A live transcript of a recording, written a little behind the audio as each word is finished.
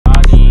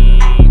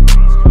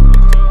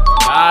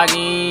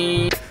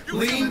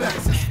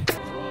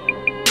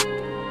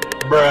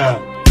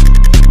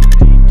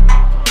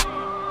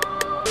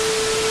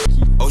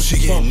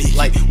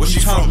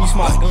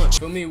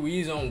Feel me?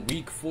 We's on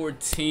week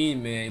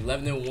 14, man.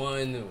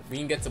 11-1. We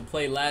didn't get to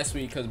play last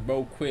week because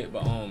bro quit.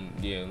 But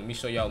yeah. Let me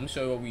show y'all. Let me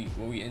show you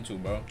what we into,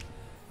 bro.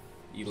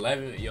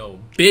 11, yo,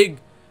 big.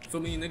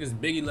 Feel me, niggas,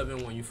 big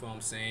 11-1. You feel what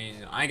I'm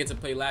saying? I ain't get to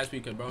play last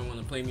week because bro didn't want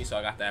to play me, so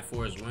I got that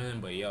Forest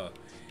win. But yo,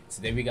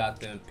 today we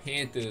got them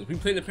Panthers. We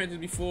played the Panthers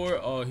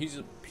before.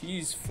 He's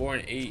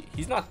 4-8.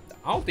 He's not.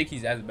 I don't think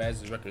he's as bad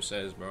as his record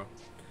says, bro.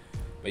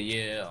 But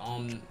yeah,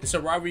 it's a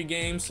rivalry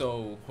game,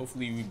 so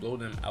hopefully we blow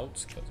them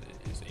out because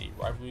it is a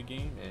rivalry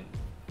game, and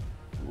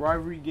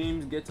rivalry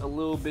games get a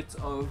little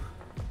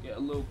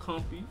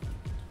comfy.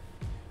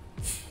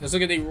 Let's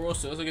look at their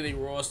roster.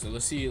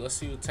 Let's see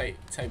what type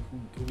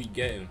who we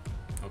getting.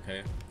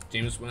 Okay,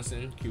 James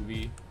Winston,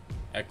 QB,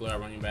 Eckler,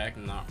 running back.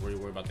 I'm not really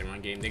worried about their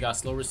run game. They got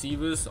slow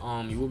receivers.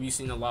 You will be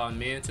seeing a lot of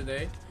man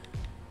today.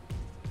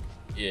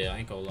 Yeah, I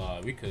ain't gonna lie.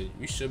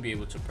 We should be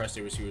able to press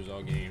their receivers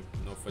all game.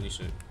 No funny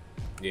shit.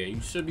 Yeah,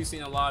 you should be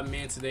seeing a lot of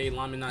man today.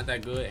 Lineman not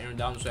that good. Aaron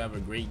Donald should have a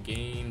great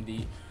game.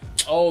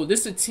 This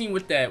is a team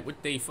with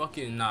they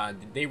fucking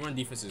they run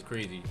defense is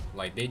crazy.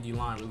 Like they D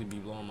line really be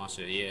blowing my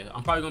shit. Yeah,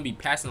 I'm probably gonna be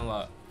passing a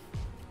lot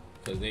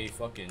because they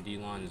fucking D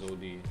line is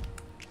OD.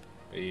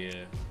 But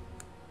yeah,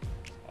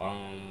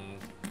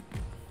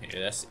 yeah,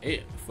 that's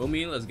it. Feel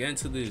me? Let's get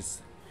into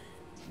this.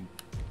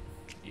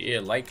 Yeah,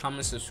 like,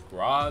 comment,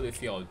 subscribe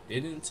if y'all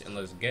didn't, and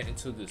let's get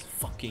into this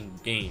fucking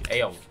game.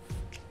 Ayo.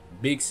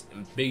 Big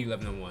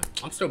 11-1.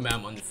 I'm still mad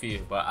I'm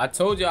undefeated, but I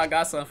told you I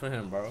got something for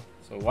him, bro.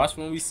 So watch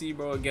when we see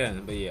bro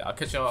again. But yeah, I'll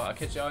catch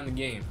y'all in the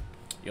game.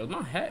 Yo, is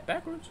my hat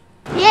backwards?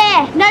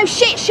 Yeah, no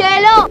shit,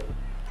 Sherlock.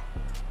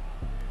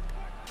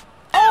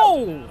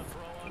 Oh,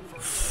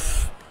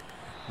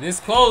 this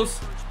close.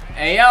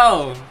 Hey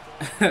yo,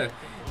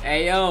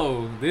 hey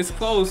yo, this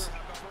close.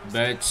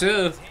 Better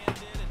chill.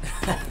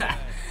 That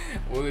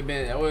would have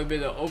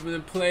been an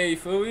opening play,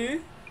 feel me?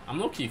 I'm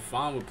low-key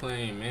fine with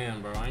playing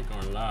man, bro. I ain't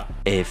gonna lie.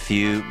 A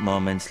few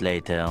moments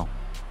later.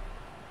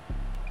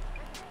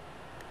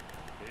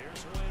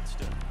 Here's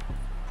Winston.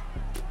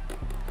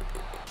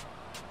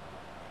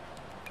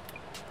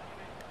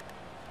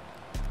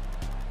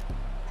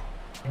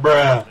 Bruh.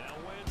 Now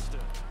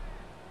Winston.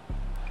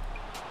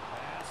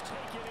 Pass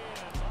taken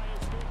in by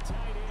his big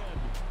tight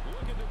end.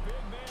 Look at the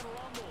big man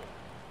rumble.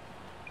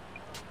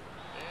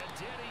 And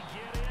did he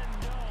get in?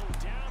 No.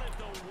 Down at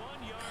the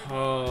 1 yard.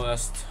 Oh,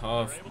 that's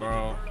tough,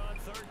 bro.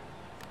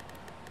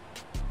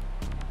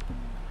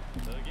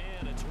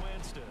 Again, it's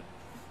Winston.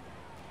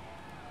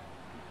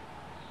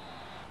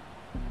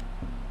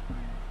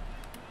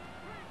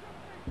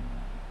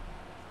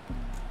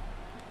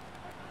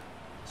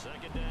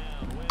 Second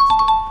down, Winston.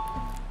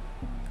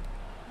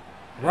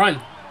 Run!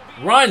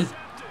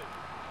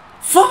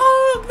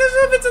 Fuck! This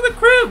is into the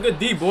crib. Good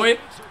D, boy.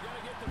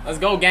 Let's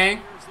go,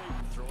 gang.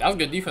 That was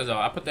good defense, though.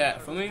 I put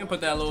that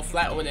little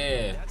flat over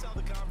there.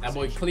 That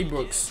boy Clee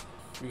Brooks.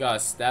 We gotta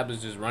establish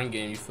this run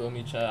game. You feel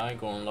me, Chad? I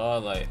ain't gonna lie,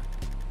 like.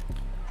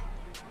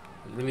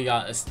 Really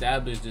got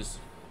established this,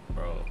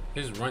 bro.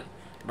 His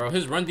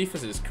run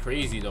defense is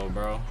crazy though,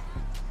 bro.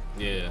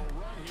 Yeah,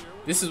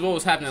 this is what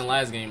was happening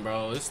last game,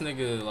 bro. This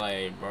nigga,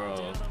 like,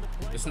 bro,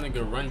 this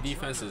nigga run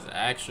defense is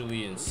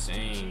actually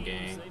insane,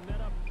 gang.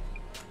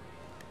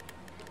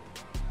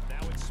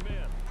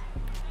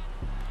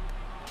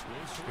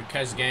 Good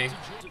catch, gang.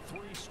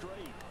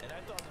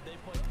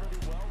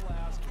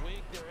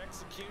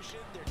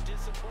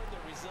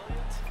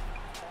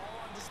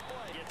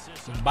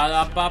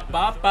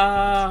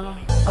 Ba-da-ba-ba-ba.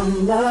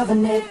 I'm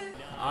loving it.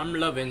 I'm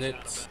loving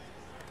it.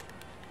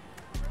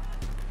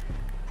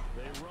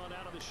 They run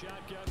out of the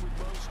shotgun with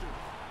Boster.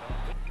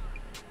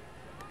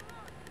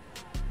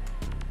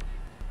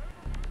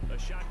 A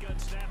shotgun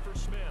snap for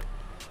Smith.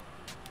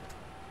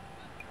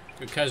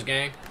 Good catch,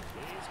 gang.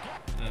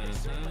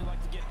 Certainly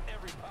like to get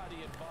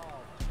everybody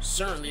involved.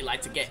 Certainly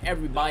like to get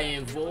everybody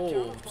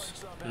involved.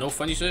 No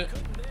funny shit.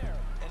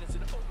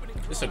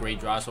 It's a great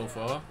drive so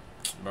far.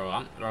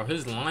 Bro,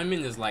 his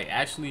lineman is like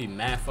actually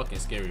mad fucking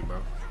scary,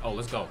 bro. Oh,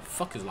 let's go.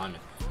 Fuck his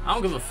lineman. I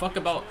don't give a fuck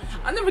about.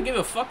 I never give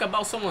a fuck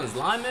about someone's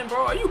lineman,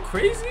 bro. Are you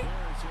crazy?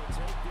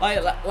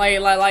 Like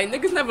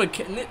niggas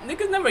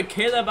never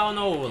cared about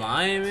no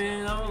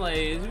lineman, though.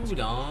 Like, you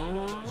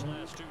don't.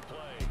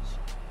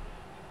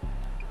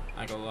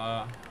 I go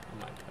lie. I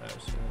might pass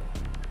it.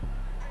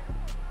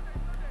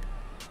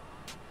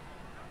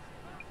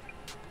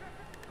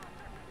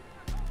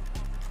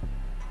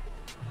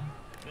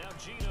 Now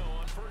Geno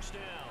on first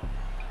down.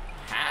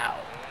 How?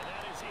 And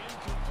that is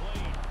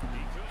incomplete. He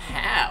couldn't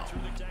How? get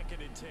through the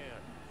second and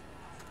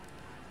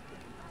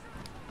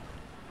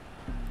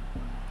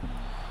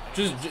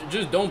 10.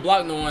 Just don't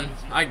block no one.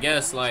 I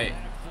guess like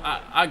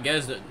I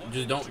guess that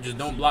just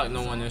don't block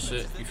no one and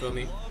shit. You feel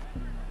me?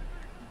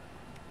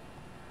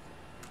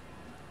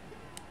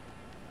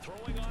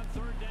 Throwing on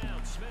third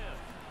down, Smith.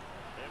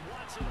 And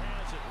Watson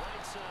has it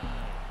right side.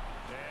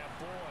 Yeah,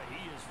 boy, he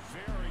is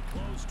very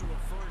close to a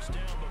first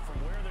down, but from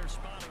where they're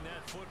spotting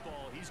that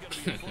football, he's going to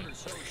be a foot or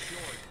so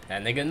short.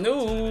 That nigga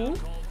knew.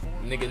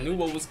 Nigga knew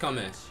what was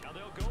coming. Now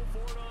they'll go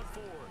for it on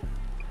fourth.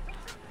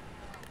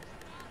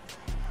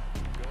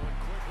 Going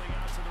quickly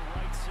out to the right.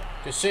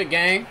 Good shit,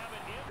 gang.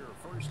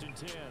 First and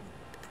 10.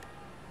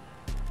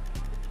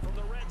 From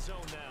the red zone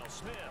now,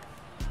 Smith.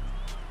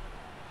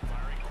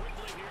 Firing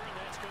quickly here, and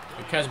that's complete.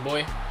 Good catch,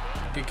 boy.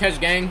 Good catch,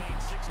 gang.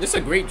 This is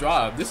a great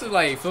drive. This is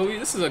like, feel me?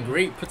 This is a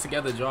great put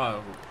together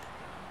drive.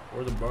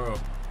 Or the borough.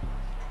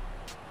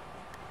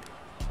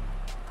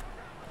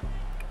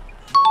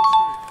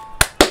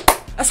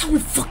 That's how we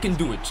fucking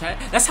do it, chat.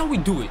 That's how we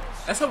do it.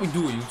 That's how we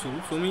do it,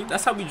 YouTube. Feel me?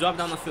 That's how we drop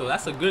down the field.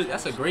 That's a great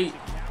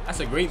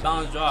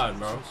balanced drive,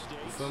 bro.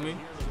 You feel me?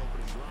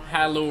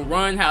 Had a little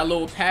run, had a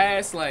little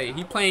pass. Like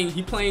he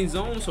playing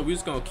zone, so we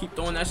just gonna keep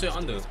throwing that shit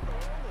under.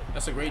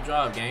 That's a great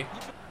drive, gang.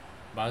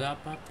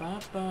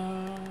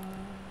 Ba-da-ba-ba-ba.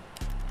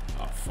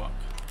 Oh fuck.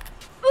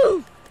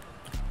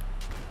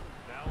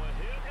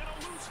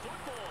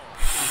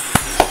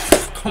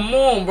 Come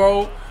on,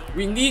 bro.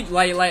 We need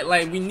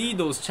we need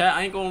those, chat.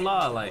 I ain't gonna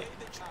lie, like.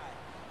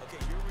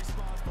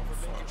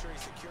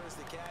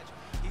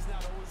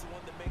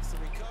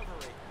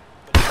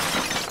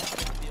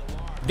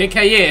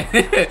 Dickhead,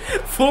 yeah.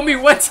 Fool me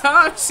one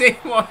time, shame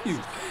on you.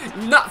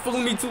 Not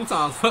fooling me 2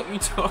 times. What you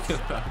talking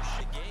about?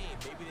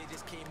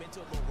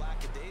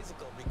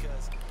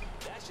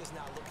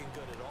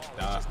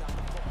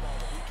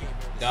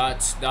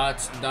 Dots.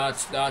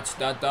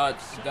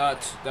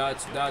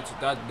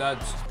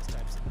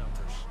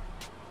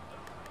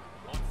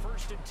 On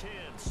first and 10,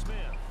 Smith.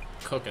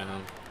 Cooking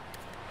him.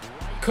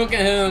 Cooking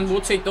him.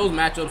 We'll take those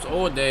matchups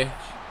all day.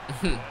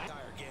 He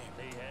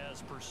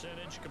has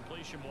percentage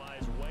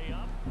completion-wise way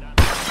up. And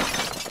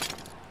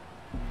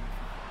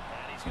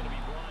he's going to be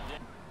brought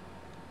down.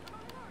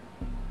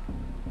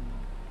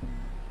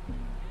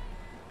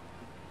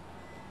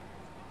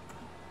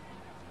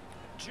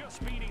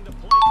 Just beating the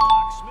play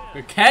clock, Smith.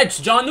 Good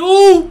catch,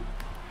 Geno.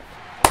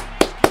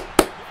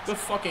 Good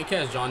fucking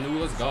catch, Geno.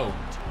 Let's go.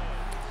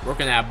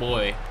 Working that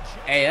boy.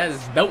 Hey, that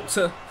is belt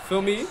to,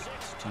 feel me?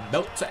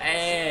 Belt to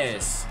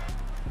ass.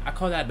 I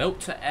call that belt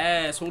to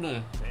ass. Hold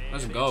on.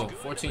 Let's go.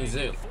 14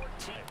 zip.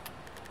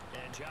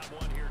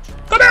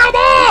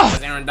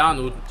 That's Aaron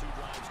Donald.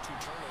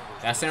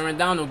 That's Aaron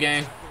Donald,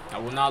 gang. I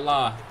will not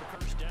lie.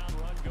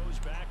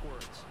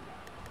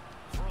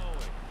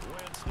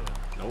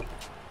 Nope.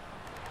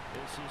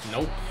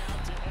 Nope.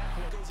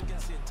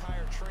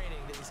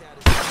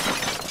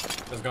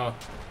 Let's go.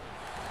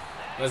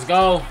 Let's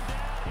go.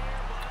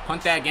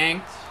 Punt that,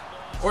 gang.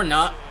 Or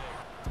not.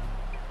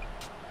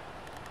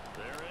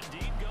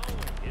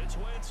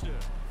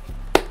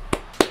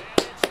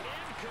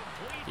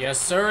 Yes,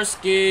 sir,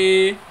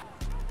 ski.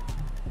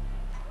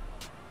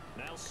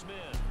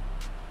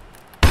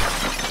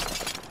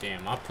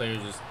 Damn, my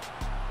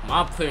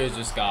players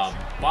just got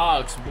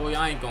boxed, boy.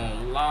 I ain't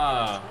gonna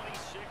lie.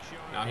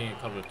 Now he in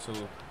cover 2.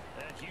 That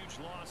huge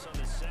loss on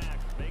the sack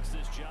makes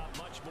this job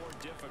much more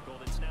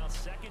difficult. It's now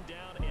 2nd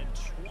down and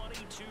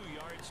 22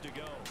 yards to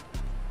go.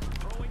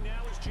 Throwing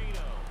now is Geno.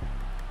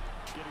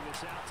 Getting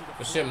this out to the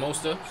Good shit,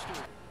 Moster.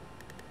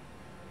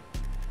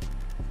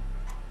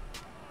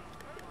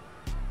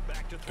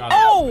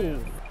 Oh!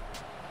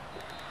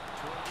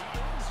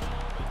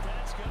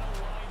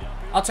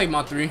 I'll take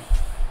my 3.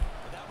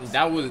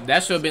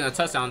 That should have been a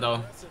touchdown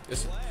though.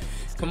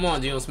 Come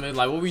on, Geno Smith.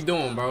 Like, what we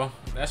doing, bro?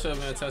 That should have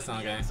been a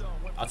touchdown game.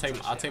 I'll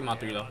take my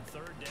 3 though.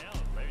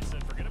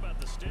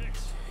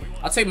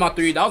 I'll take my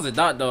 3. That was a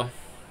dot though.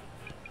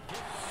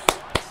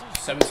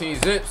 17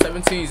 zip,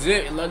 17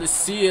 zip. Let us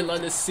see it.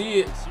 Let us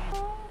see it.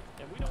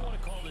 And we don't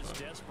want to call this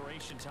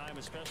desperation time,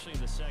 especially in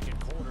the 2nd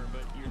quarter,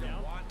 but you're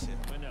down.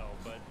 No,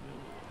 but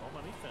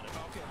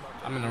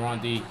I'm in the wrong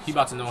D. He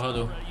about to know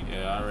huddle.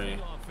 Yeah,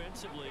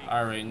 I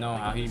already know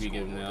how he be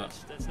giving it up.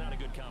 That's not a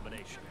good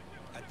combination.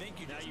 I think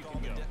you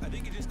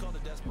just called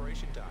it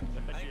desperation time.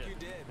 I think you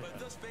did.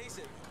 But let's face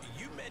it,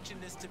 you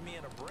mentioned this to me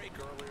in a break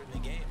earlier in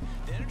the game.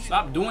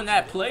 Stop doing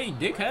that play,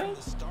 dickhead.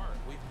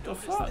 The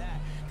fuck?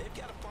 They've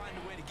got to find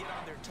a way to get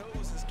on their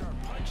toes and start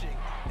punching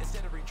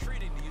instead of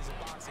retreating, to use a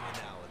boxing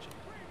analogy.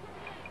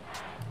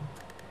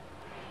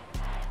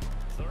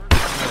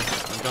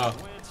 Let's go.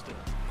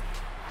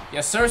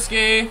 Yes, sir,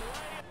 ski.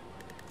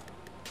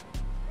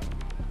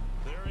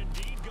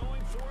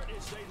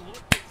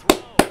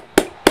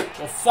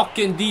 Go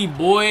fucking D,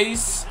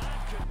 boys.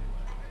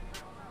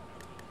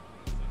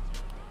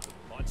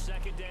 On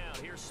 2nd down,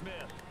 here's Smith.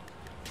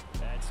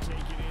 That's taken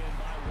in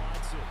by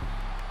Watson.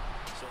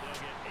 So they'll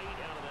get 8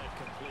 out of that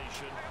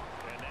completion.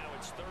 And now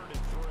it's 3rd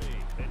and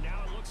 3. And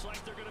now it looks like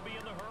they're going to be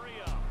in the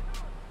hurry up.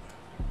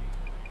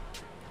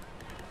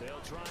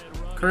 They'll try and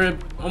run.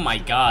 Crib. Oh my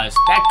gosh.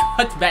 That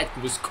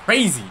cutback was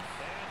crazy.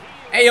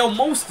 Hey, yo,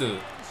 Moster.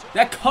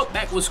 That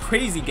cutback was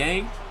crazy,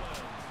 gang.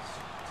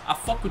 I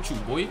fuck with you,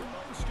 boy.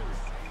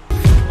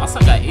 My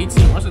son got 18.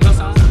 What's the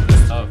touchdown?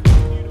 That's tough.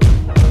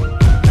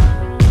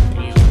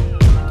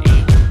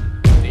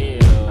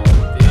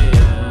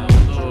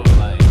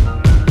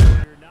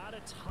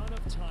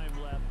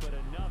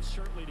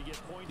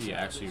 He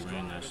actually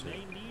ran that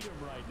shit.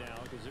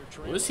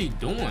 What is he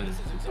doing?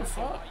 What the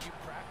fuck?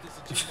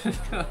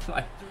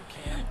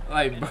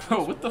 like,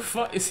 bro, what the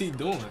fuck is he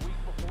doing?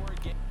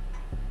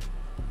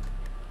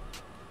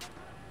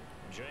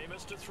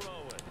 just to throw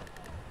it.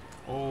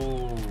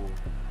 Oh,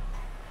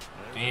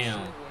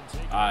 damn.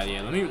 Alright,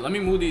 yeah. Let me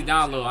move these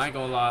down a little. I ain't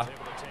gonna lie.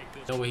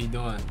 Know what he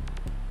doing.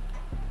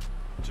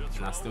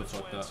 And I still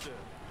fucked up.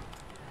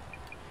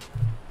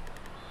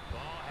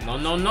 No,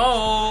 no,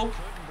 no.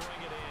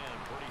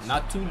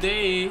 Not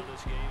today.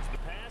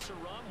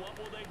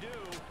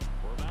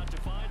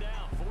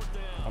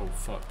 Oh,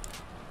 fuck.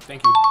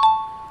 Thank you.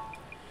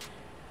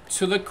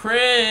 To the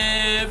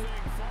crib.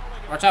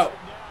 Watch out.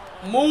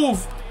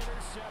 Move.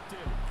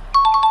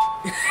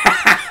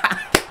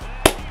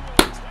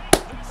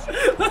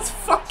 Let's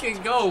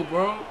fucking go,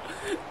 bro.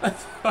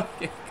 Let's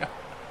fucking go.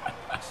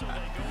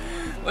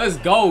 Let's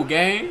go,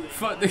 gang.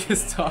 Fuck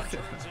niggas talking.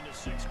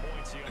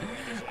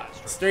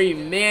 Straight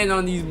man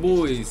on these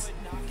boys.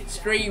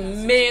 Straight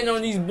man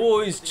on these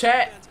boys,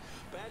 chat.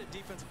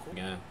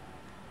 Yeah.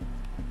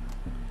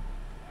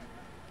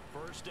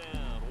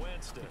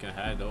 You can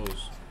have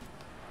those.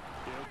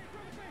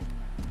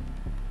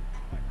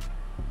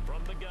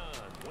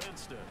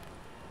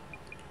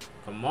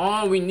 Come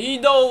on, we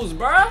need those,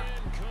 bruh.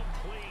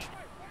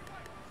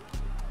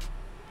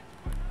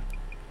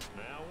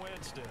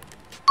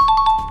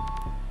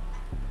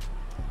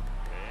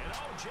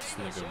 This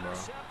nigga, bro.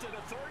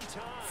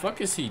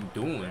 Fuck is he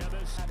doing?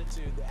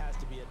 Attitude that has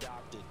to be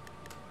adopted.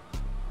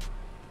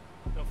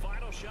 The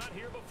final shot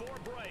here before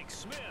break.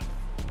 Smith.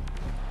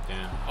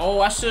 Damn.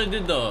 Oh, I should have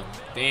did the.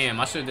 Damn,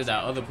 I should have did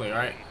that other play,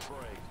 right?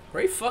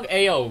 Great fuck.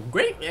 Ayo,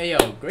 great.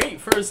 Ayo,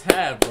 great first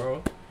half,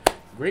 bro.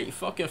 Great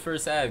fucking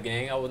first half,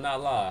 gang. I will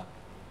not lie.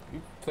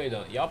 You played.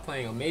 Y'all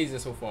playing amazing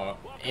so far.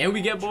 And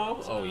we get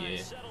ball. Oh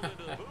yeah.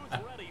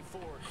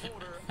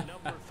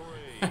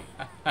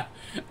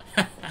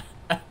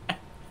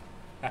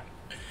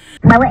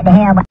 What the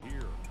hell?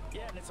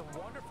 Yeah, and it's a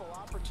wonderful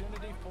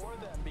opportunity for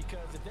them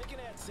because if they can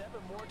add 7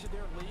 more to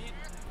their lead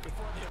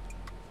before the...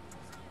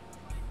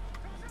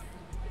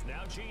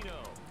 Now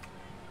Geno.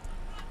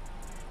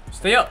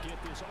 Stay up.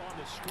 Get this on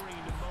the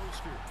screen to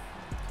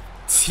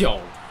Mostert.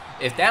 Yo,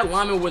 if that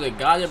lineman would have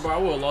got it, bro, I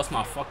would have lost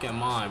my fucking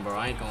mind, bro.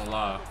 I ain't gonna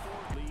lie.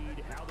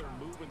 Lead, how they're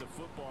moving the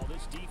football.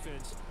 This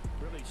defense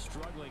really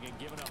struggling and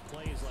giving up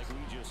plays like we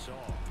just saw.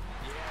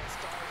 Yeah,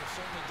 Stars have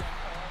certainly done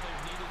all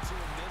they've needed to in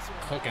this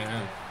one. Cooking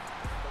him.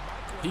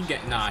 He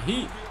get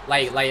he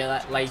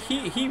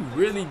he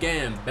really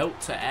getting belt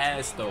to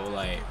ass though.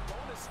 Like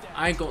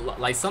I ain't gonna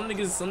like some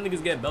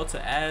niggas get belt to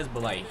ass,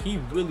 but like he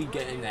really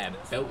getting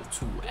that belt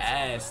to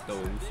ass though.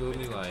 You feel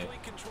me?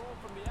 Like Control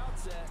from the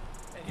outset.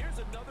 And here's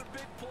another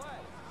big play.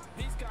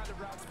 These kind of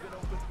routes have been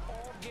open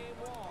all game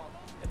long,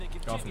 and they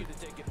continue to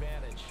take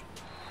advantage.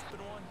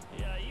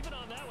 Yeah, even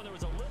on that one, there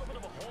was a little bit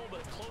of a hole, but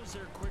it closed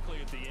there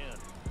quickly at the end.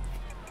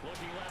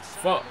 Looking left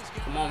side. fuck.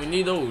 Come on, we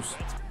need those.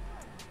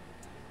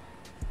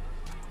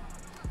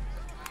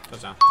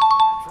 Touchdown.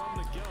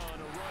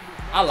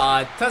 I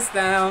lied.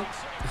 Touchdown.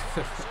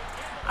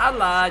 I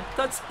lied.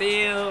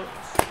 Touchdown.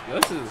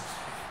 Yo, this is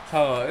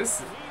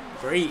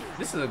great.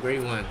 This is a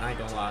great one. I ain't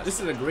gonna lie.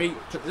 This is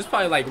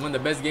probably like one of the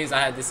best games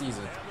I had this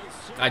season.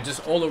 Like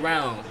just all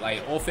around,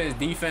 like offense,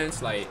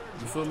 defense, like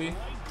you feel me?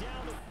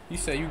 You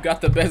said you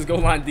got the best goal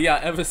line D I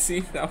ever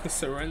seen. That was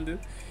surrendered.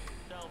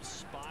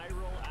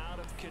 Spiral out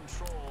of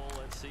control.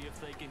 Let's see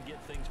if they can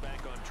get things back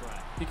on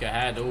track. He could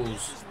have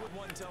those.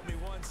 One tell me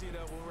once, you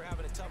know, when we're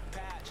having a tough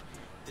patch,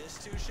 this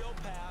too shall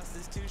pass,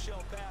 this too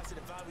shall pass, and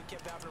if we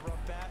kept having a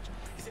rough patch,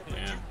 he said,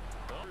 yeah.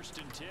 First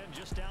and 10,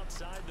 just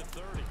outside the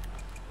 30.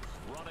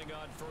 Running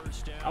on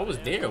first down. I was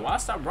there. Why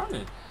stop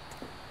running?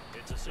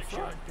 It's a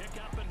 6-yard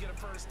pickup and get a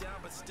first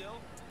down, but still,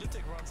 you'll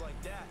take runs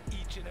like that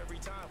each and every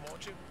time,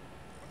 won't you?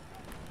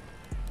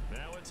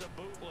 now it's a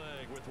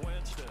bootleg with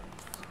Winston.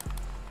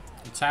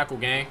 You tackle,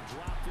 gang.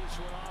 Drop this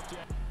one off to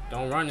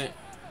Don't run it.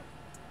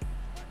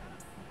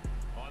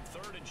 on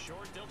 3rd and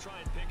short. They'll try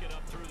and pick it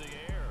up through the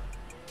air.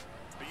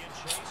 Being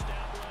chased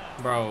out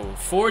left. Bro,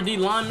 4D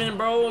linemen,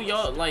 bro.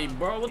 Y'all, like,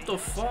 bro, what the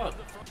fuck?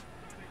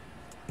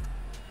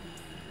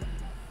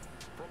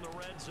 From the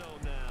red zone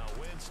now,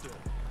 Winston.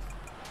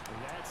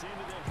 And that's into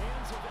the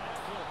hands of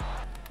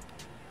Eckler.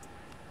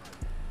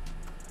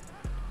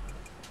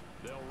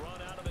 They'll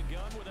run out of the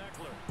gun with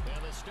Eckler.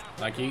 And the stop.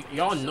 Like,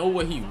 y'all know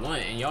what he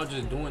want, and y'all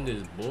just doing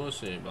this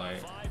bullshit.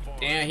 Like,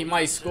 damn, he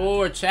might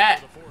score,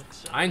 chat.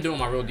 I ain't doing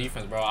my real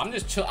defense, bro. I'm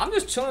just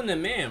chilling the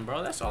man,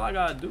 bro. That's all I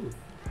gotta do.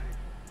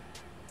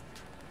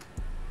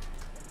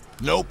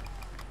 Nope.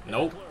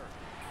 Nope.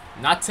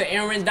 Not to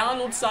Aaron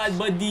Donald's side,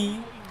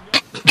 buddy.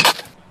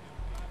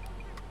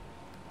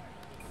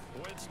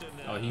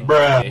 Oh, he,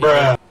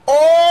 bruh.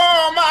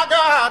 Oh my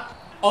God.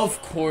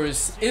 Of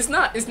course, it's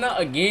not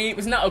a game.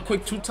 It's not a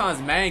quick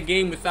 2x man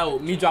game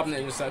without me dropping the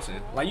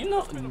interception. Like, you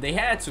know, they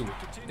had to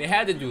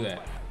do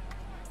that.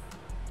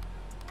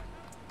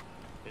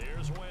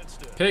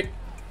 Pick.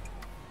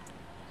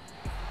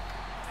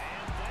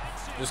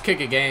 Just kick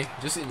it, gang.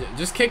 Just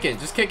kick it.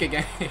 Just kick it,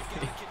 gang.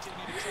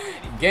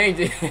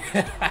 Gang.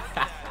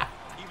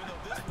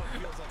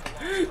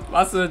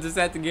 My son just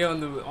had to get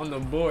on the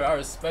board. I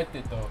respect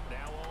it though.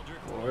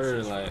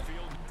 Word, like.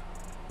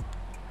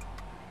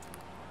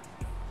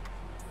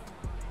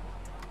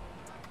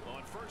 On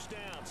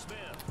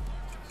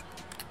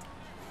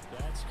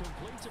That's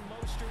complete to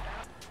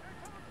Mostert.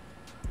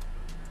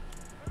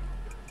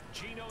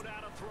 Geno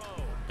down a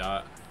throw.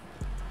 Dot.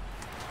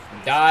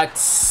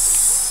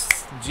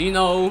 Dots.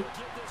 Geno.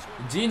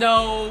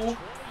 Geno.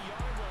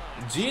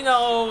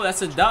 Geno.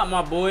 That's a dot,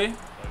 my boy.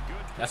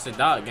 That's a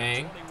dot,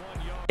 gang.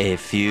 A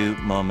few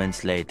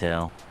moments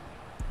later.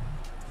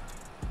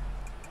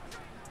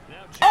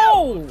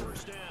 Oh!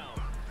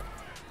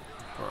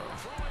 Bro.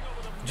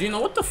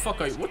 Geno, what the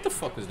fuck are you? What the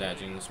fuck is that,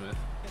 Geno Smith?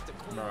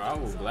 Bro, I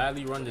will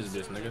gladly run this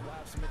bitch, nigga.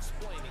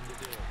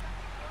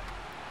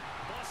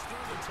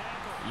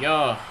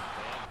 Yo.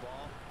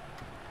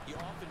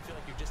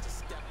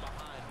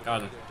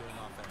 Got him.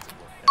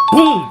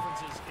 Boom!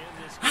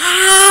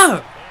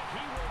 Ah!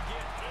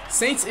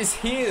 Saints is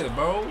here,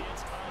 bro.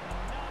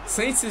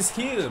 Saints is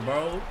here,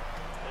 bro.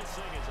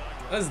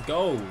 Let's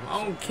go.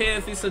 I don't care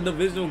if it's a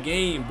divisional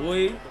game,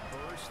 boy.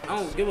 I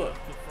don't give a.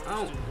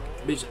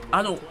 Bitch,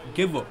 I don't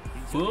give a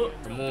fuck.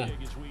 Come on.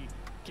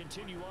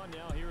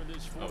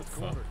 Oh,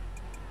 fuck.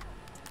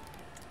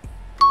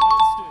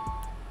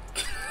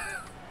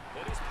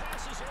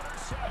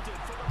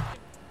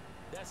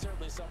 That's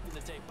certainly something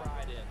to take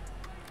pride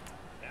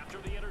in. After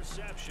the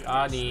interception.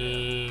 Got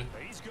him.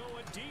 He's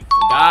going deep.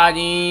 Got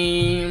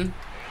him.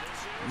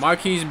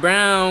 Marquise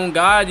Brown.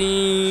 Got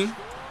him.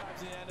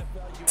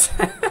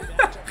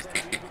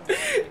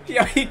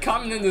 Yo, he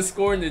commenting the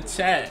score in the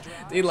chat.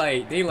 They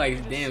like,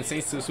 damn,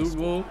 Saints to the Super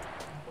Bowl.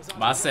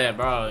 But I said,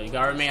 bro, you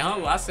gotta remain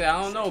humble. I said,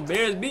 I don't know.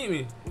 Bears beat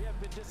me.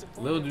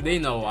 Little do they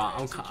know,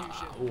 I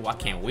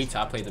can't wait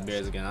till I play the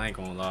Bears again. I ain't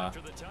gonna lie.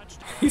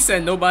 He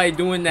said nobody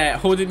doing that.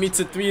 Holding me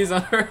to 3 is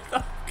unheard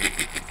of.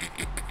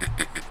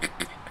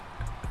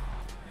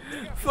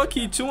 Fuck,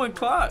 he chewing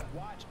clock.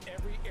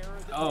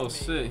 Oh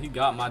shit, he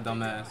got my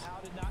dumb ass.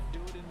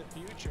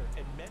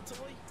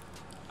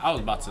 I was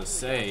about to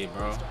say,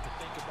 bro.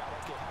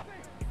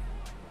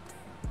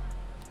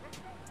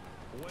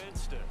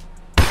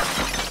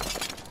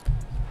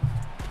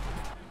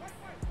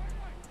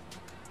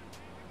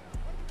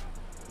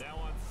 Now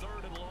on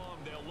 3rd and long,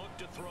 they'll look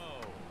to throw.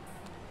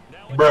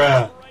 Now an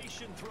Bruh.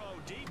 acceleration throw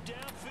deep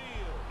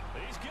downfield.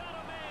 He's got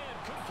a man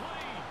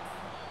complete.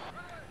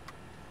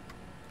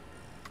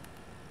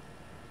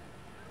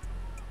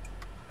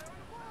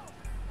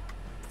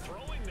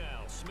 Throwing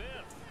now,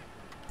 Smith.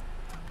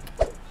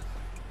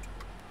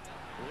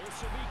 This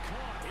will be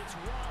caught. It's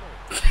Waddle.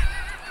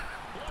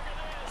 Look at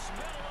this,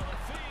 middle of the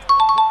field,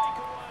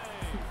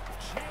 breakaway.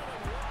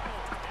 Jalen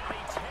Waddle, and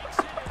he takes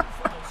it in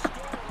for the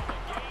score on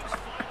the game's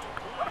final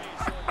play.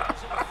 So it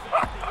doesn't affect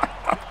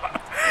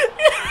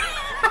the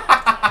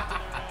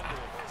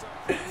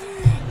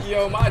outcome. Yo,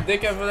 my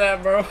dickhead for that,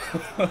 bro. It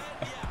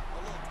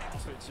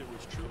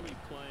was truly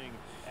playing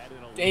at an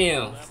elite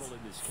Damn. level in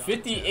this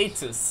 58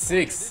 to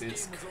 6.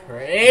 It's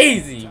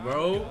crazy,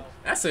 bro.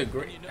 That's a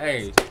great.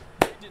 Hey.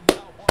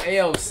 Hey,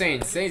 yo,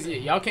 Saints,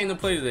 y'all came to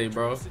play today,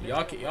 bro.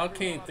 Y'all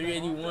came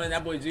 381.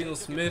 That boy Geno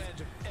Smith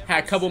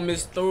had a couple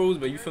missed throws,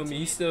 but you feel me?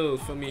 He still,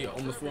 feel me,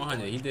 almost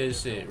 400. He did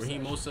his shit.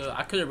 Raheem Mostert,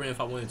 I could have ran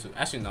if I wanted to.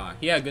 Actually, nah.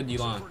 He had a good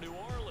D-line. New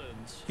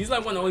Orleans. He's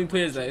like one of the only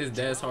players that is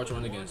dead hard to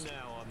run against.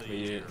 But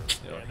yeah,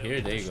 yo,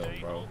 here they go,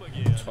 bro.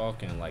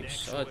 Talking like,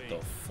 shut the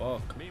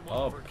fuck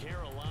up.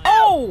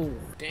 Oh,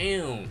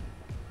 damn.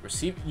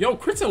 Receive. Yo,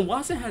 Kristen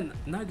Watson had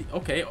 90.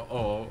 Okay,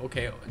 oh,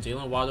 okay.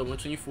 Jalen Waddle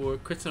 124.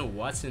 Kristen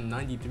Watson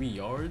 93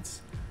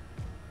 yards.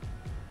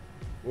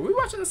 Were we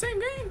watching the same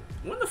game?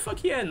 When the fuck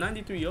he had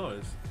 93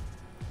 yards?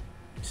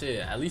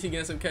 Shit, at least he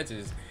getting some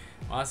catches.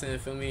 Watson,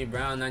 feel me?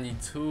 Brown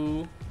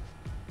 92.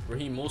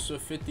 Raheem Mostert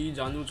 50.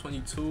 Geno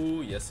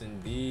 22. Yes,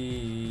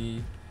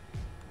 indeed.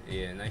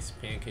 Yeah, nice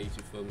pancakes.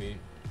 You feel me?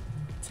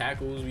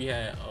 Tackles we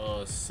had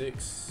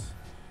 6.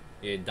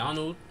 Yeah,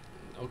 Donald.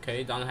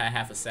 Okay, Donald had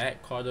half a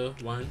sack. Carter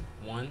 1,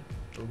 0.5,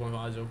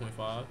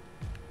 0.5.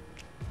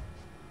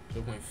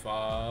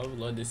 0.5.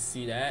 Love to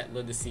see that.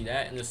 Love to see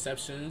that.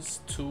 Interceptions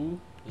 2,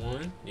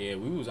 1. Yeah,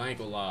 I ain't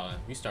gonna lie.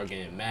 We start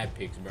getting mad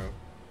picks, bro.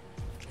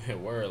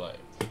 Word like.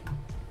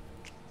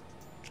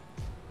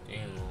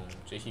 Damn,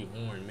 JC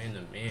Horn, man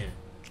to man.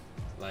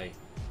 Like,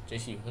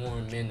 JC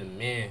Horn, man to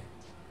man.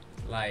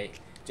 Like,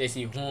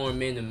 JC Horn,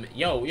 man to man.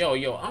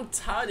 Yo, I'm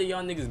tired of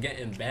y'all niggas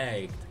getting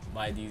bagged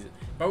by these.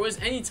 Bro, it's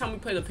anytime we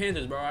play the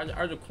Panthers, bro,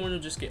 our the corner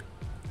just get.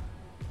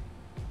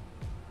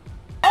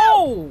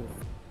 Oh!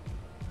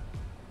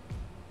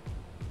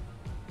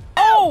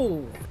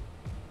 Oh!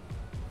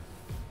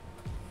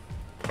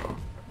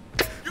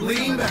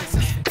 Lean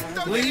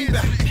back. Lean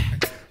back.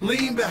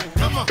 Lean back.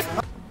 Come on.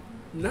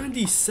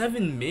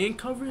 97 man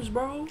coverage,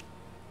 bro.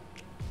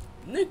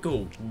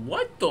 Nigga,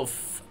 what the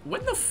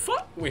when the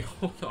fuck? Wait,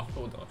 hold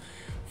on.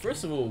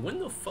 First of all, when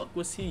the fuck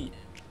was he?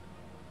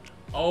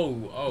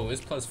 Oh, it's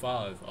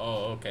 +5.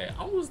 Oh, okay.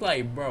 I was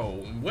like, bro,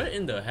 what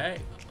in the heck?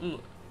 Damn,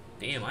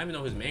 I didn't even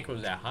know his man coverage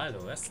was that high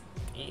though. That's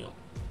damn.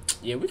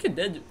 Yeah, we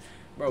could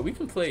bro. We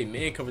can play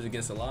man coverage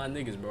against a lot of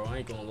niggas, bro. I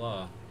ain't gonna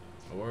lie.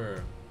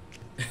 Word.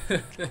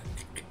 Get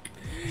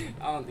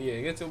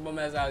your bum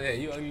ass out there.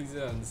 You ugly as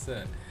hell on the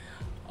set.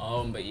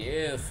 But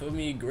yeah, feel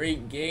me,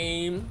 great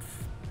game.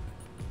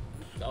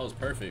 That was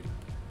perfect.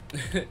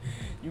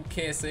 You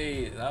can't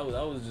say that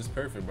was just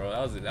perfect, bro.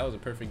 That was a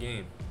perfect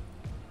game.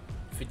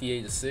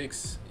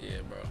 58-6.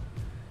 Yeah,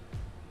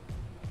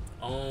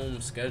 bro.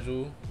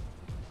 Schedule.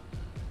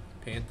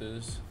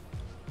 Panthers.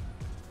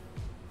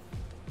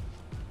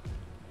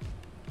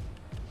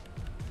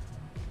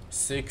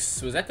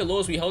 6. Was that the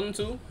lowest we held him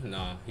to?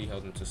 Nah, he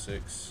held him to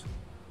 6.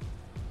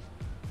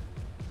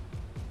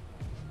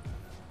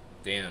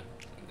 Damn.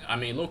 I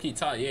mean, low-key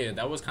top. Yeah,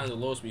 that was kind of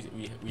the lowest we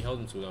held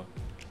him to, though.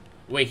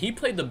 Wait, he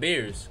played the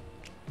Bears.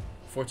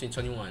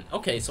 14-21.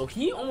 Okay, so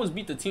he almost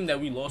beat the team that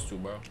we lost to,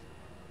 bro.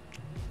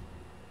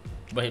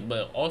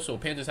 But also,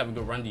 Panthers have a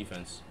good run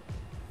defense.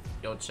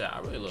 Yo, chat, I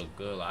really look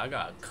good. Like, I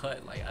got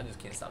cut. Like, I just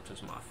can't stop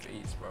touching my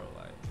face, bro.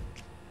 Like,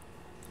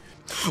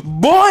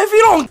 Boy, if you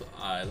don't.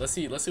 Alright, let's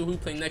see who we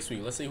play next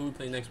week. Let's see who we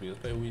play next week.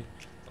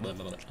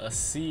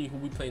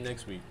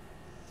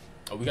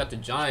 Oh, we got the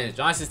Giants.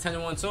 Giants is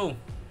 10-1 too.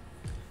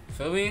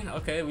 Feel me?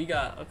 Okay, we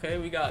got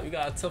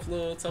a tough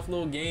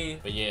little game.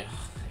 But yeah,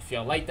 if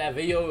y'all like that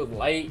video,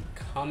 like,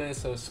 comment,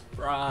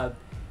 subscribe,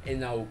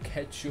 and I'll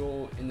catch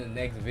you in the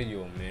next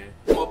video, man.